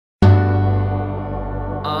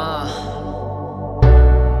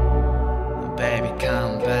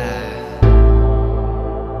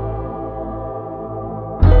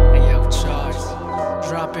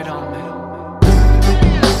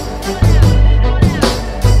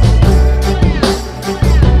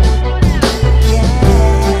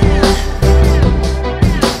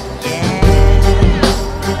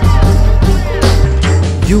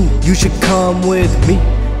You should come with me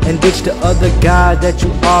and ditch the other guy that you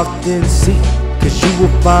often see, 'cause you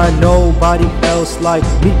will find nobody else like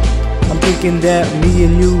me. I'm thinking that me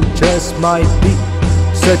and you just might be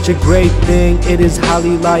such a great thing, it is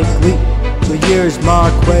highly likely. So here's my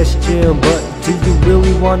question, but do you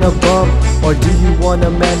really wanna bump, or do you want a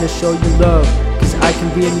man to show you love? 'Cause I can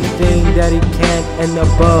be anything that he can't and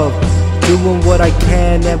above, doing what I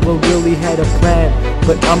can, never really had a plan,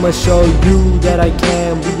 but I'ma show you that I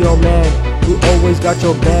can be your man, who always got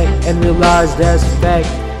your back, and realize that's fact.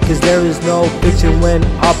 'Cause there is no fiction when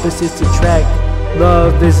opposites attract.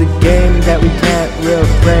 Love is a game that we can't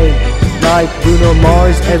refrain. Like Bruno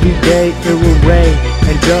Mars, every day it will rain,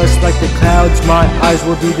 and just like the clouds, my eyes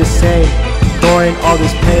will do the same, pouring all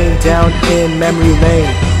this pain down in memory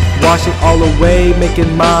lane. Wash it all away,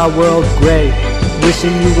 making my world gray.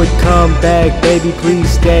 Wishing you would come back, baby, please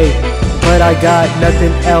stay. But I got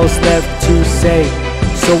nothing else left to say,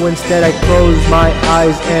 so instead I close my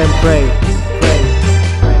eyes and pray.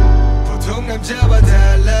 보통 남자와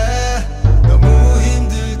달라 너무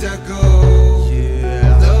힘들다고.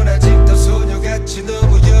 넌 아직도 소녀같이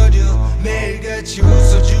너무 여려. 매일같이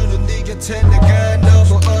웃어주는 네 곁에 내가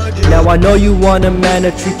너무 어려. Now I know you want a man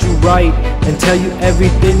to treat you right and tell you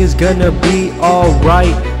everything is gonna be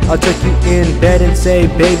alright. I'll tuck you in bed and say,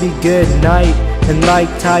 baby, good night. And like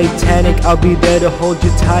Titanic, I'll be there to hold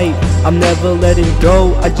you tight. I'm never letting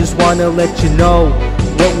go, I just wanna let you know,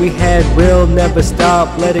 what we had will never stop,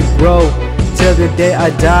 let it grow. Till the day I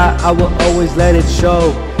die, I will always let it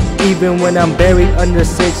show. Even when I'm buried under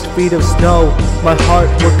 6 feet of snow, my heart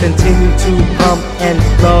will continue to pump and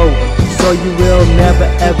flow. So you will never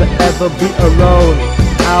ever ever be alone.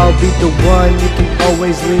 I'll be the one you can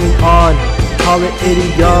always lean on. Call it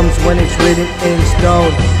idioms when it's written in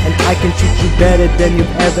stone, and I can treat you better than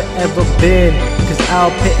you've ever been, 'cause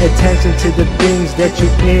I'll pay attention to the things that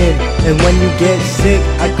you're in. And when you get sick,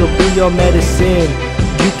 I could be your medicine.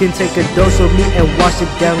 You can take a dose of me and wash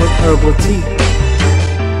it down with herbal tea.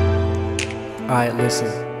 Alright,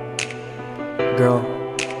 listen, girl,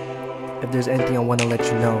 if there's anything I wanna let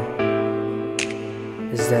you know,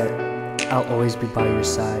 is that I'll always be by your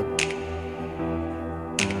side,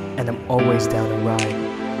 and I'm always down to ride.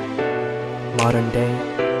 Modern day,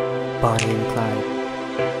 Bonnie and Clyde,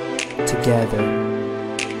 together,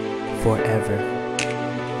 forever.